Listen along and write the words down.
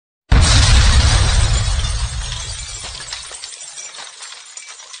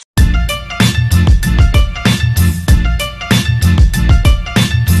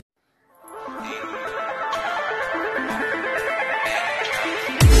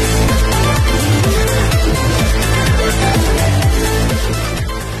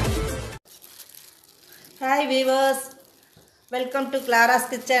viewers, welcome to Clara's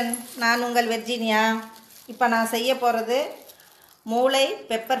Kitchen. நான் உங்கள் Virginia. இப்போ நான் செய்ய போகிறது மூளை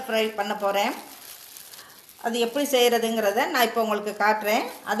பெப்பர் ஃப்ரை பண்ண போகிறேன். அது எப்படி செய்கிறதுங்கிறத நான் இப்போ உங்களுக்கு காட்டுறேன்.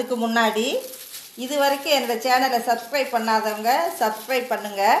 அதுக்கு முன்னாடி இது வரைக்கும் என்னோடய சேனலை சப்ஸ்கிரைப் பண்ணாதவங்க சப்ஸ்கிரைப்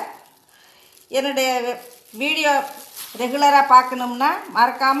பண்ணுங்கள். என்னுடைய வீடியோ ரெகுலராக பார்க்கணும்னா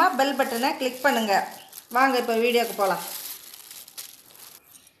மறக்காமல் பெல் பட்டனை கிளிக் பண்ணுங்கள். வாங்க இப்போ வீடியோக்கு போகலாம்.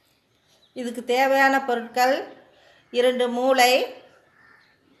 இதுக்கு தேவையான பொருட்கள் 2 மூளை.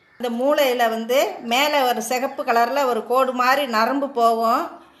 இந்த மூளையில் மேலே ஒரு சிகப்பு கலரில் ஒரு கோடு மாதிரி நரம்பு போகும்.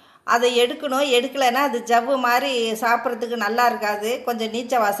 அதை எடுக்கணும். எடுக்கலைன்னா அது ஜவ்வு மாதிரி சாப்பிட்றதுக்கு நல்லா இருக்காது, கொஞ்சம்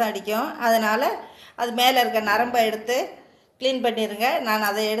நீச்ச வாசம் அடிக்கும். அதனால் அது மேலே இருக்க நரம்பை எடுத்து க்ளீன் பண்ணிடுங்க. நான்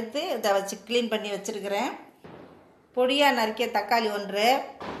அதை எடுத்து இதை வச்சு க்ளீன் பண்ணி வச்சுருக்கிறேன். பொடியாக நறுக்கிய தக்காளி 1,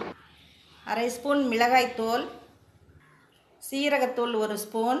 அரை ஸ்பூன் மிளகாய்த்தூள், சீரகத்தூள் 1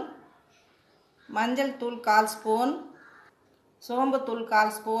 ஸ்பூன், மஞ்சள் தூள் 1/4 ஸ்பூன், சோம்புத்தூள்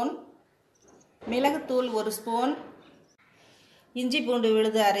 1/4 ஸ்பூன், மிளகுத்தூள் 1 ஸ்பூன், இஞ்சி பூண்டு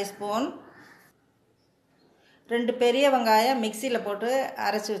விழுது அரை ஸ்பூன், 2 பெரிய வெங்காயம் மிக்சியில் போட்டு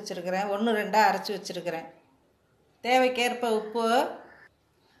அரைச்சி வச்சுருக்கிறேன். 1-2 அரைச்சி வச்சுருக்கிறேன். தேவைக்கேற்ப உப்பு,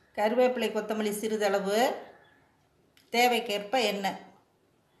 கருவேப்பிலை கொத்தமல்லி சிறிதளவு, தேவைக்கேற்ப எண்ணெய்.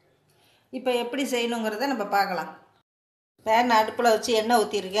 இப்போ எப்படி செய்யணுங்கிறத நம்ம பார்க்கலாம். பேன் அடுப்பில் வச்சு எண்ணெய்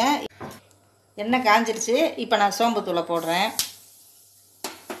ஊற்றிருக்கேன். எண்ணெய் காஞ்சிருச்சு. இப்போ நான் சோம்புத்தூளை போடுறேன்.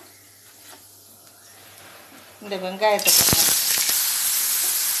 இந்த வெங்காயத்தை போடுறேன்.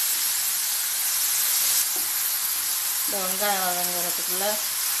 இந்த வெங்காயம் வதங்குறதுக்குள்ள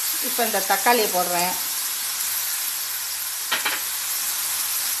இப்போ இந்த தக்காளியை போடுறேன்.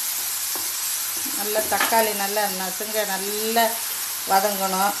 நல்லா தக்காளி நல்லா நசுங்க நல்லா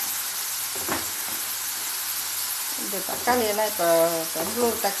வதங்கணும். இந்த தக்காளியெல்லாம் இப்போ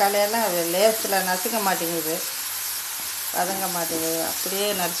பெங்களூர் தக்காளியெல்லாம் லேஸில் நசுங்க மாட்டேங்குது, வதங்க மாட்டேங்குது, அப்படியே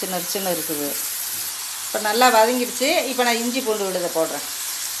நரிச்சுன்னு இருக்குது. இப்போ நல்லா வதங்கிடுச்சு. இப்போ நான் இஞ்சி பூண்டு விழுதை போடுறேன்.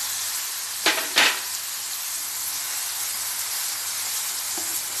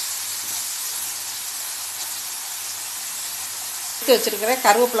 எடுத்து வச்சுருக்கிற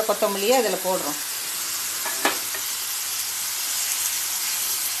கருவேப்பிலை கொத்தமல்லியை அதில் போடுறோம்.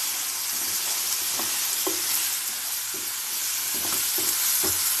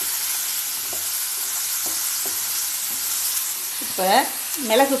 இப்போ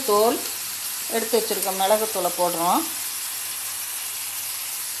மிளகுத்தூள் எடுத்து வச்சுருக்கோம். மிளகுத்தூளை போடுறோம்.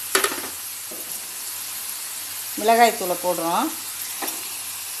 மிளகாய்த்தூளை போடுறோம்.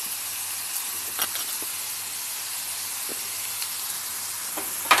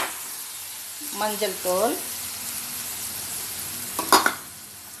 மஞ்சள் தூள்,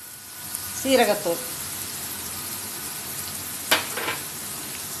 சீரகத்தூள்,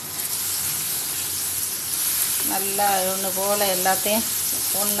 நல்லா ஒன்று போல் எல்லாத்தையும்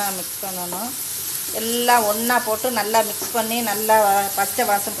ஒன்றா மிக்ஸ் பண்ணணும். எல்லாம் ஒன்றா போட்டு நல்லா மிக்ஸ் பண்ணி நல்லா பச்சை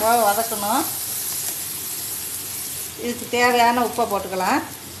வாசம் போக வதக்கணும். இதுக்கு தேவையான உப்பை போட்டுக்கலாம்.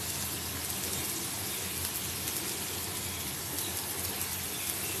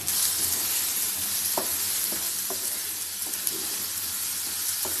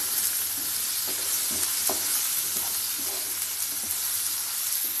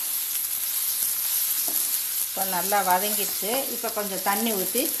 இப்போ நல்லா வதங்கிடுச்சு. இப்போ கொஞ்சம் தண்ணி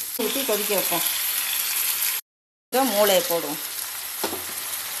ஊற்றி கொதிக்க வைப்போம். இப்போ மூளையை போடுவோம்.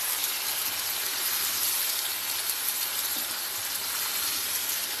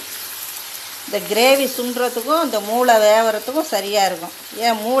 இந்த கிரேவி சுண்டுறதுக்கும் இந்த மூளை வேகிறதுக்கும் சரியாக இருக்கும்.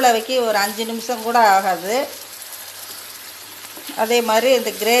 ஏன் மூளை வைக்க ஒரு 5 நிமிஷம் கூட ஆகாது. அதே மாதிரி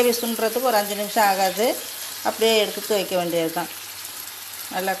இந்த கிரேவி சுண்டுறதுக்கு ஒரு 5 நிமிஷம் ஆகாது. அப்படியே எடுத்து வைக்க வேண்டியது தான்.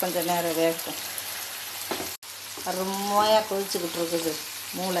 நல்லா கொஞ்சம் நேரம் வேகட்டும். அருமையாக கொதிச்சுக்கிட்டு இருக்குது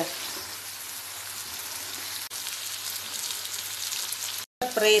மூளை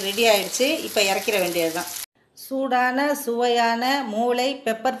ஃப்ரை ரெடி ஆகிடுச்சு. இப்போ இறக்கிற வேண்டியது தான். சூடான சுவையான மூளை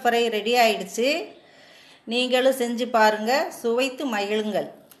பெப்பர் ஃப்ரை ரெடி ஆகிடுச்சு. நீங்களும் செஞ்சு பாருங்கள், சுவைத்து மகிழுங்கள்.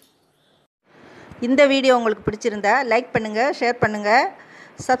 இந்த வீடியோ உங்களுக்கு பிடிச்சிருந்தா லைக் பண்ணுங்கள், ஷேர் பண்ணுங்கள்,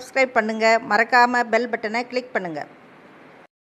 சப்ஸ்கிரைப் பண்ணுங்கள், மறக்காமல் பெல் பட்டனை கிளிக் பண்ணுங்கள்.